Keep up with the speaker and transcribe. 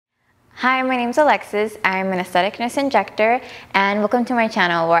Hi, my name's Alexis. I'm an aesthetic nurse injector, and welcome to my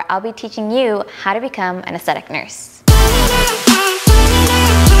channel where I'll be teaching you how to become an aesthetic nurse.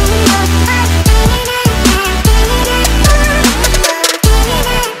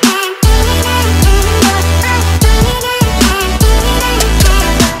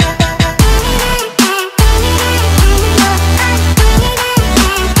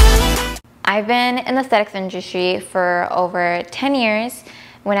 I've been in the aesthetics industry for over 10 years.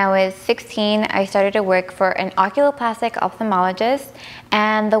 When I was 16, I started to work for an oculoplastic ophthalmologist,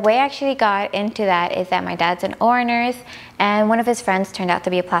 and the way I actually got into that is that my dad's an OR nurse, and one of his friends turned out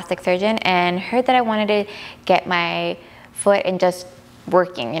to be a plastic surgeon and heard that I wanted to get my foot in just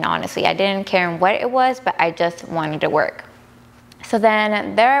working, honestly. I didn't care what it was, but I just wanted to work. So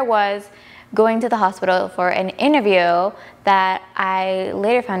then there I was, going to the hospital for an interview that I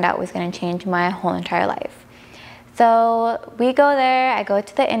later found out was going to change my whole entire life. So we go there, I go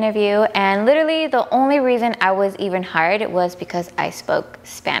to the interview, and literally the only reason I was even hired was because I spoke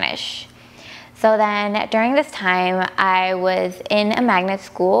Spanish. So then during this time, I was in a magnet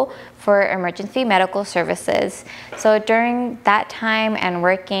school for emergency medical services. So during that time and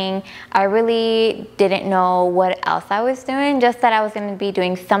working, I really didn't know what else I was doing, just that I was going to be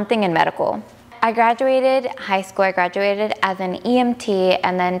doing something in medical. I graduated high school, I graduated as an EMT,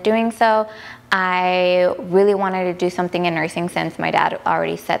 and then doing so, I really wanted to do something in nursing since my dad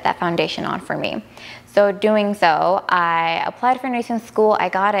already set that foundation on for me. So doing so, I applied for nursing school, I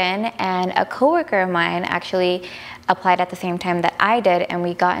got in, and a coworker of mine actually applied at the same time that I did, and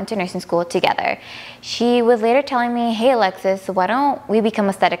we got into nursing school together. She was later telling me, "Hey Alexis, why don't we become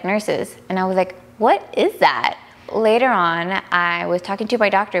aesthetic nurses?" And I was like, "What is that?" Later on, I was talking to my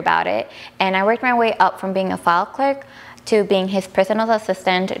doctor about it, and I worked my way up from being a file clerk to being his personal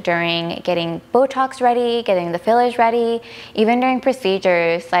assistant during getting Botox ready, getting the fillers ready, even during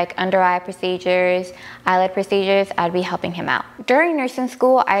procedures like under eye procedures, eyelid procedures, I'd be helping him out. During nursing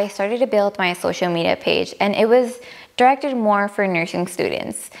school, I started to build my social media page, and it was directed more for nursing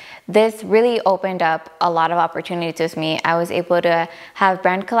students. This really opened up a lot of opportunities to me. I was able to have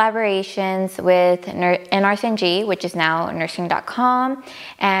brand collaborations with NRSNG, which is now nursing.com,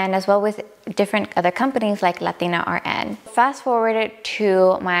 and as well with different other companies like Latina RN. Fast forwarded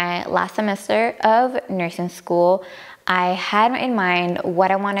to my last semester of nursing school, I had in mind what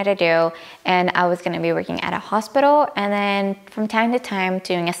I wanted to do, and I was going to be working at a hospital and then from time to time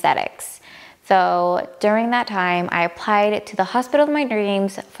doing aesthetics. So during that time, I applied to the hospital of my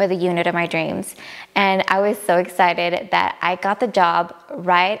dreams for the unit of my dreams. And I was so excited that I got the job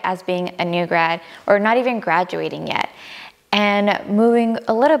right as being a new grad, or not even graduating yet. And moving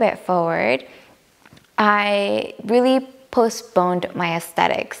a little bit forward, I really postponed my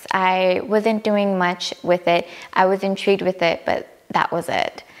aesthetics. I wasn't doing much with it. I was intrigued with it, but that was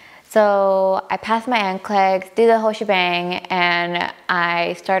it. So I passed my NCLEX, did the whole shebang, and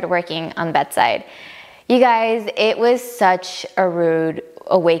I started working on bedside. You guys, it was such a rude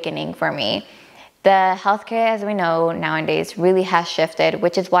awakening for me. The healthcare, as we know nowadays, really has shifted,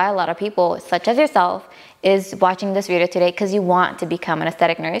 which is why a lot of people, such as yourself, is watching this video today because you want to become an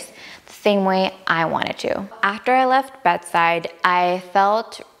aesthetic nurse the same way I wanted to. After I left bedside, I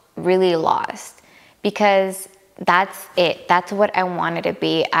felt really lost because that's it. That's what I wanted to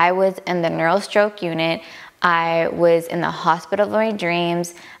be. I was in the neurostroke unit. I was in the hospital of my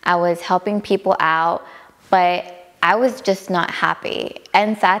dreams. I was helping people out, but I was just not happy.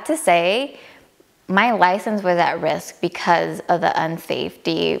 And sad to say, my license was at risk because of the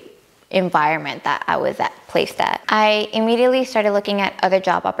unsafety environment that I was placed at. I immediately started looking at other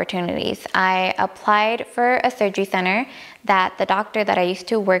job opportunities. I applied for a surgery center that the doctor that I used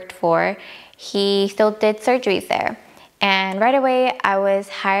to work for, he still did surgeries there. And right away, I was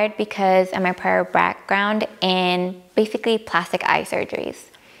hired because of my prior background in basically plastic eye surgeries.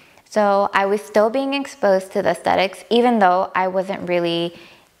 So I was still being exposed to the aesthetics, even though I wasn't really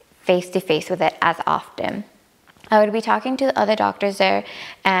face to face with it as often. I would be talking to the other doctors there,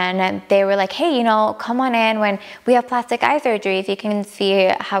 and they were like, "Hey, come on in when we have plastic eye surgeries, you can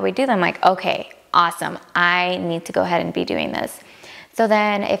see how we do them." I'm like, okay, awesome. I need to go ahead and be doing this. So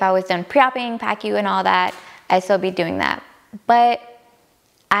then if I was done pre-opping, PACU and all that, I'd still be doing that. But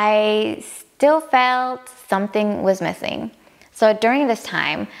I still felt something was missing. So during this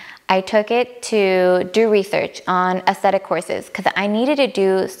time, I took it to do research on aesthetic courses because I needed to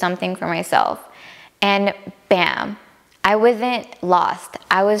do something for myself. And bam, I wasn't lost.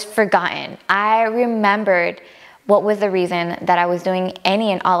 I was forgotten. I remembered what was the reason that I was doing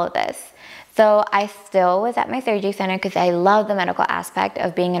any and all of this. So I still was at my surgery center because I love the medical aspect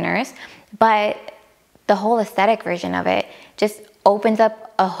of being a nurse, but the whole aesthetic version of it just opens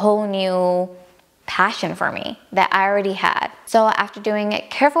up a whole new passion for me that I already had. So after doing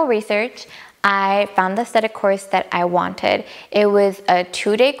careful research, I found the aesthetic course that I wanted. It was a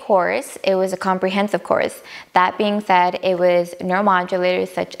 2-day course. It was a comprehensive course. That being said, it was neuromodulators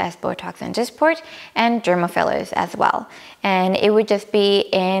such as Botox and Dysport and dermal fillers as well. And it would just be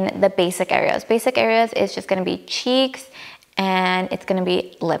in the basic areas. Basic areas is just gonna be cheeks, and it's gonna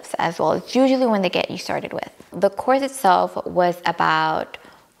be lips as well. It's usually when they get you started with. The course itself was about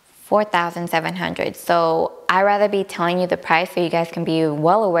 $4,700. So I'd rather be telling you the price so you guys can be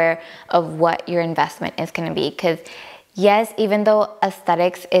well aware of what your investment is gonna be. Because yes, even though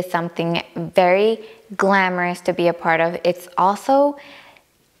aesthetics is something very glamorous to be a part of, it's also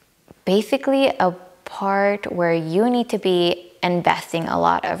basically a part where you need to be investing a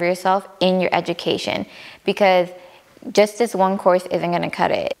lot of yourself in your education, because just this one course isn't going to cut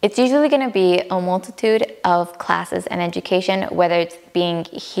it. It's usually going to be a multitude of classes and education, whether it's being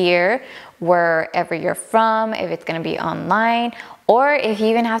here, wherever you're from, if it's going to be online, or if you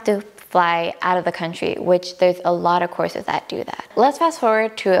even have to fly out of the country, which there's a lot of courses that do that. Let's fast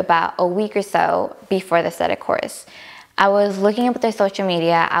forward to about a week or so before the aesthetic course. I was looking up their social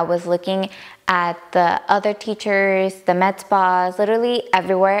media. I was looking at the other teachers, the med spas, literally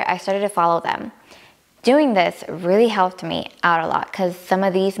everywhere. I started to follow them. Doing this really helped me out a lot, because some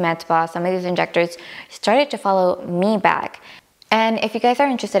of these med spas, some of these injectors started to follow me back. And if you guys are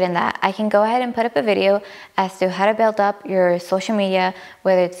interested in that, I can go ahead and put up a video as to how to build up your social media,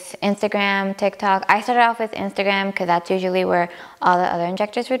 whether it's Instagram, TikTok. I started off with Instagram because that's usually where all the other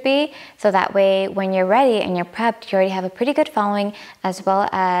injectors would be. So that way, when you're ready and you're prepped, you already have a pretty good following, as well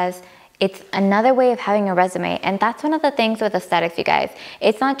as it's another way of having a resume. And that's one of the things with aesthetics, you guys.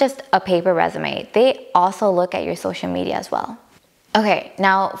 It's not just a paper resume. They also look at your social media as well. Okay,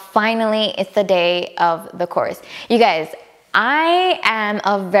 now finally, it's the day of the course. You guys, I am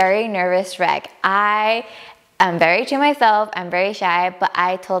a very nervous wreck. I'm very to myself, I'm very shy, but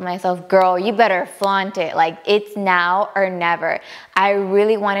I told myself, girl, you better flaunt it. Like, it's now or never. I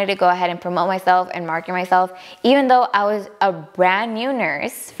really wanted to go ahead and promote myself and market myself, even though I was a brand new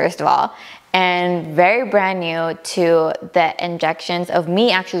nurse, first of all, and very brand new to the injections of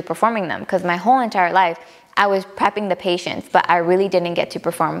me actually performing them, because my whole entire life, I was prepping the patients, but I really didn't get to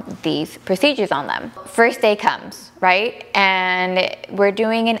perform these procedures on them. First day comes, right? And we're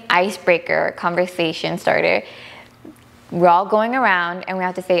doing an icebreaker conversation starter. We're all going around and we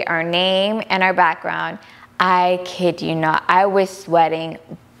have to say our name and our background. I kid you not, I was sweating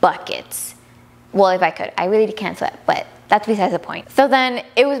buckets. Well, if I could, I really can't sweat, but that's besides the point. So then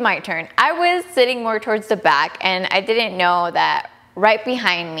it was my turn. I was sitting more towards the back, and I didn't know that right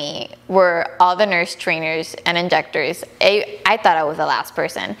behind me were all the nurse trainers and injectors. I thought I was the last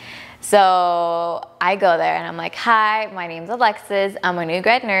person. So I go there and I'm like, hi, my name's Alexis. I'm a new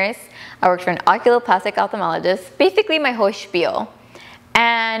grad nurse. I work for an oculoplastic ophthalmologist, basically my whole spiel.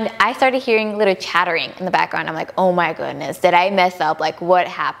 And I started hearing little chattering in the background. I'm like, oh my goodness, did I mess up? Like, what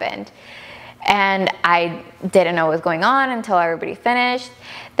happened? And I didn't know what was going on until everybody finished.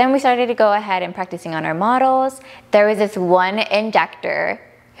 Then we started to go ahead and practicing on our models. There was this one injector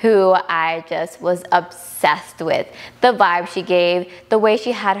who I just was obsessed with. The vibe she gave, the way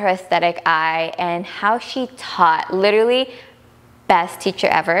she had her aesthetic eye, and how she taught. Literally best teacher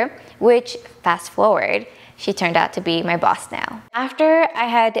ever, which fast forward, she turned out to be my boss now. After I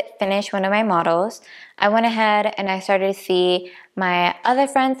had finished one of my models, I went ahead and I started to see my other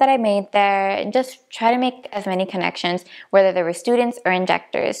friends that I made there and just try to make as many connections, whether they were students or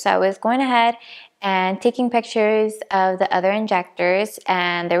injectors. So I was going ahead and taking pictures of the other injectors,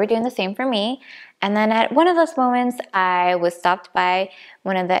 and they were doing the same for me. And then at one of those moments, I was stopped by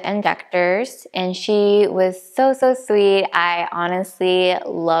one of the injectors, and she was so, so sweet. I honestly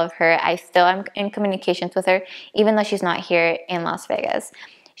love her. I still am in communications with her, even though she's not here in Las Vegas.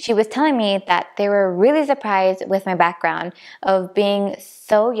 She was telling me that they were really surprised with my background of being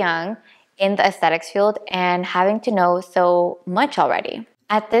so young in the aesthetics field and having to know so much already.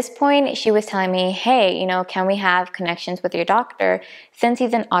 At this point, she was telling me, hey, you know, can we have connections with your doctor since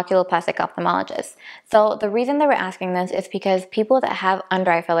he's an oculoplastic ophthalmologist? So the reason they were asking this is because people that have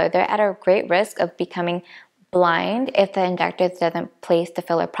under eye filler, they're at a great risk of becoming blind if the injector doesn't place the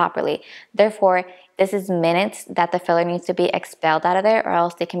filler properly. Therefore, this is minutes that the filler needs to be expelled out of there, or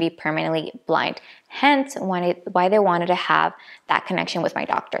else they can be permanently blind. Hence, why they wanted to have that connection with my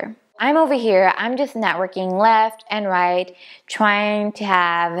doctor. I'm over here, I'm just networking left and right, trying to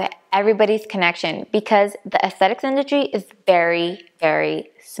have everybody's connection, because the aesthetics industry is very, very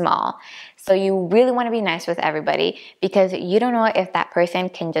small. So you really want to be nice with everybody, because you don't know if that person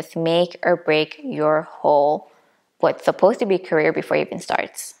can just make or break your whole what's supposed to be a career before it even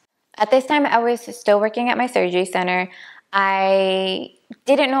starts. At this time, I was still working at my surgery center. I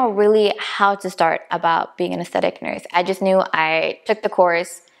didn't know really how to start about being an aesthetic nurse. I just knew I took the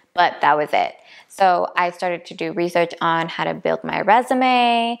course, but that was it. So I started to do research on how to build my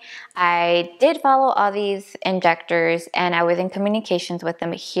resume. I did follow all these injectors, and I was in communications with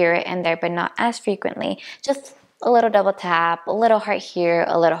them here and there, but not as frequently. Just a little double tap, a little heart here,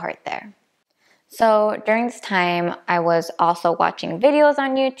 a little heart there. So during this time, I was also watching videos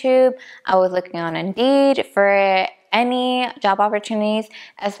on YouTube. I was looking on Indeed for any job opportunities,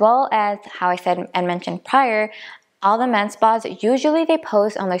 as well as how I said and mentioned prior, all the med spas, usually they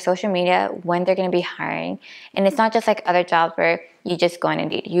post on their social media when they're going to be hiring. And it's not just like other jobs where you just go on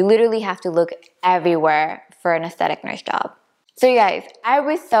Indeed. You literally have to look everywhere for an aesthetic nurse job. So you guys, I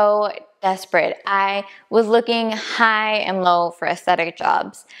was so desperate. I was looking high and low for aesthetic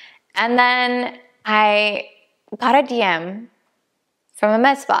jobs. And then I got a DM from a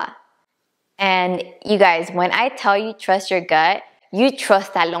med spa. And you guys, when I tell you trust your gut, you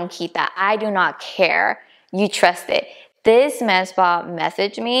trust that lonquita. I do not care. You trust it. This med spa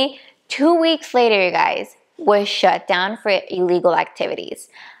messaged me 2 weeks later, you guys, was shut down for illegal activities.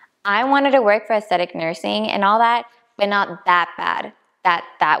 I wanted to work for aesthetic nursing and all that, but not that bad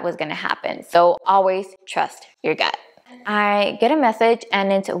that was gonna happen. So always trust your gut. I get a message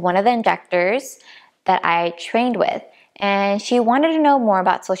and it's one of the injectors that I trained with. And she wanted to know more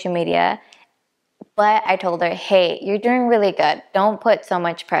about social media. But I told her, hey, you're doing really good. Don't put so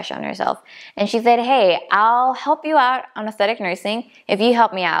much pressure on yourself. And she said, hey, I'll help you out on aesthetic nursing if you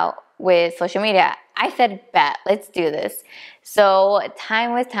help me out with social media. I said, bet, let's do this. So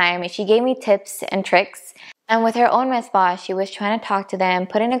time was time. She gave me tips and tricks. And with her own med spa, she was trying to talk to them,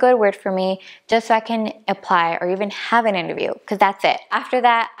 put in a good word for me, just so I can apply or even have an interview, because that's it. After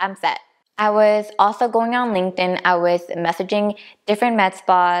that, I'm set. I was also going on LinkedIn. I was messaging different med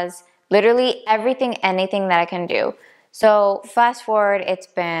spas, literally everything, anything that I can do. So fast forward, it's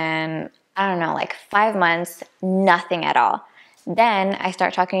been, I don't know, like 5 months, nothing at all. Then I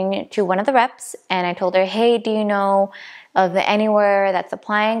start talking to one of the reps and I told her, hey, do you know of anywhere that's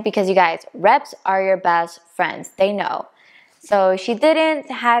applying? Because you guys, reps are your best friends. They know. So she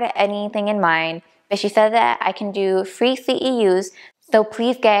didn't have anything in mind, but she said that I can do free CEUs. So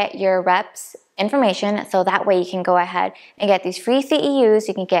please get your reps information so that way you can go ahead and get these free CEUs.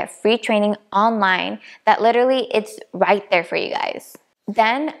 You can get free training online that literally it's right there for you guys.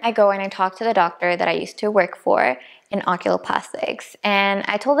 Then I go and I talk to the doctor that I used to work for in oculoplastics, and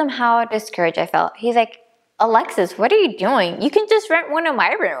I told him how discouraged I felt. He's like, Alexis, what are you doing? You can just rent one of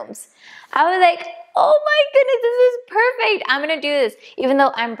my rooms. I was like, oh my goodness, this is perfect. I'm gonna do this. Even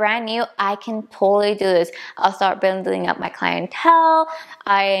though I'm brand new, I can totally do this. I'll start building up my clientele.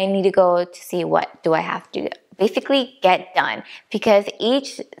 I need to go to see what do I have to basically get done, because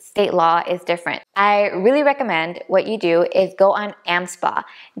each state law is different. I really recommend what you do is go on AmSpa.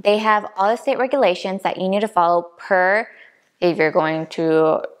 They have all the state regulations that you need to follow per, if you're going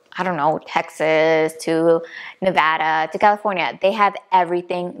to, I don't know, Texas to Nevada to California. They have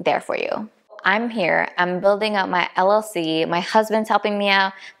everything there for you. I'm here, I'm building up my LLC, my husband's helping me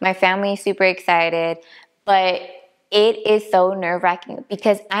out, my family's super excited, but it is so nerve-wracking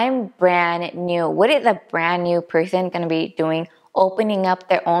because I'm brand new. What is a brand new person gonna be doing opening up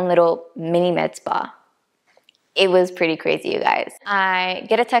their own little mini med spa? It was pretty crazy, you guys. I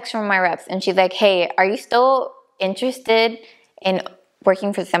get a text from my reps and she's like, hey, are you still interested in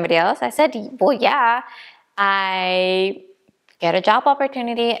working for somebody else? I said, well, yeah. I get a job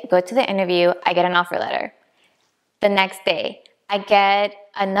opportunity, go to the interview, I get an offer letter. The next day, I get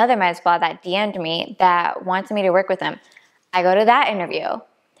another med spa that DM'd me that wants me to work with them. I go to that interview.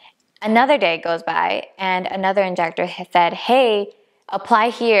 Another day goes by and another injector said, hey, apply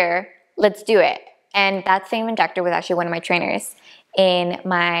here, let's do it. And that same injector was actually one of my trainers in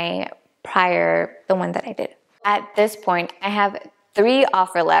my prior, the one that I did. At this point, I have 3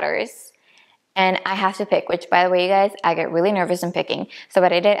 offer letters and I have to pick, which by the way, you guys, I get really nervous in picking. So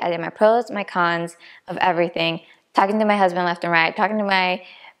what I did my pros, my cons of everything, talking to my husband left and right, talking to my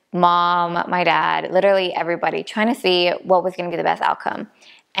mom, my dad, literally everybody, trying to see what was gonna be the best outcome.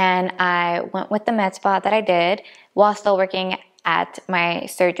 And I went with the med spa that I did while still working at my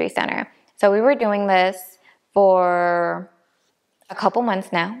surgery center. So we were doing this for a couple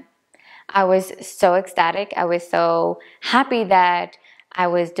months now. I was so ecstatic. I was so happy that I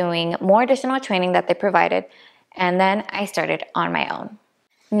was doing more additional training that they provided. And then I started on my own.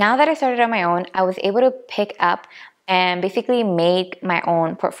 Now that I started on my own, I was able to pick up and basically make my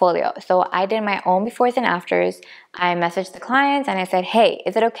own portfolio. So I did my own befores and afters. I messaged the clients and I said, hey,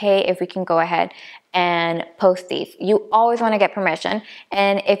 is it okay if we can go ahead and post these. You always want to get permission.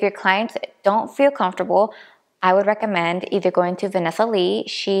 And if your clients don't feel comfortable, I would recommend either going to Vanessa Lee.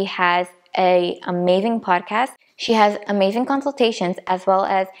 She has an amazing podcast. She has amazing consultations, as well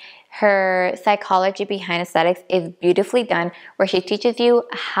as her psychology behind aesthetics is beautifully done, where she teaches you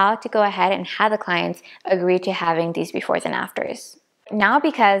how to go ahead and have the clients agree to having these befores and afters. Now,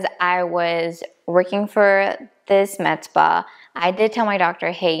 because I was working for this med spa, I did tell my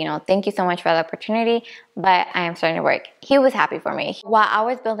doctor, hey, thank you so much for the opportunity, but I am starting to work. He was happy for me. While I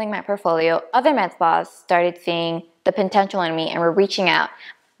was building my portfolio, other med spas started seeing the potential in me and were reaching out,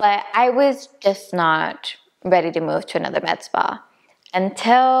 but I was just not ready to move to another med spa.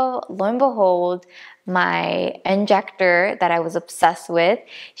 Until, lo and behold, my injector that I was obsessed with,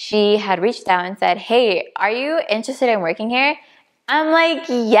 she had reached out and said, hey, are you interested in working here? I'm like,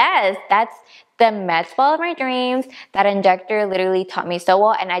 yes, that's the med spa of my dreams. That injector literally taught me so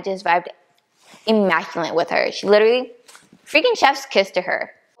well, and I just vibed immaculate with her. She literally, freaking chef's kiss to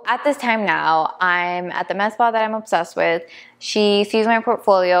her. At this time now, I'm at the med spa that I'm obsessed with. She sees my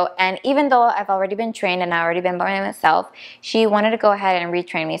portfolio, and even though I've already been trained and I've already been by myself, she wanted to go ahead and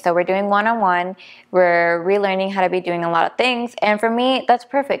retrain me. So we're doing one-on-one. We're relearning how to be doing a lot of things. And for me, that's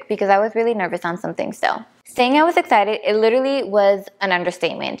perfect because I was really nervous on some things still. Saying I was excited, it literally was an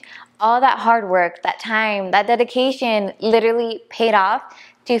understatement. All that hard work, that time, that dedication literally paid off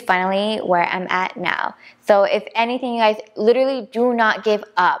to finally where I'm at now. So if anything, you guys, literally do not give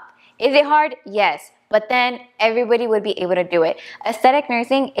up. Is it hard? Yes. But then everybody would be able to do it. Aesthetic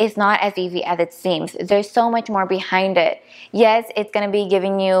nursing is not as easy as it seems. There's so much more behind it. Yes, it's going to be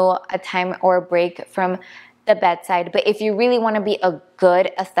giving you a time or a break from the bedside, but if you really want to be a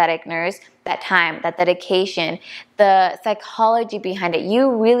good aesthetic nurse, that time, that dedication, the psychology behind it,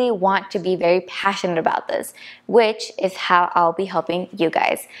 you really want to be very passionate about this, which is how I'll be helping you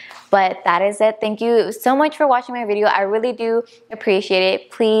guys. But that is it. Thank you so much for watching my video. I really do appreciate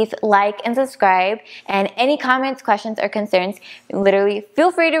it. Please like and subscribe, and any comments, questions, or concerns, literally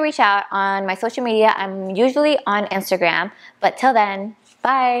feel free to reach out on my social media. I'm usually on Instagram, but till then,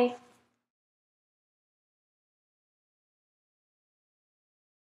 bye.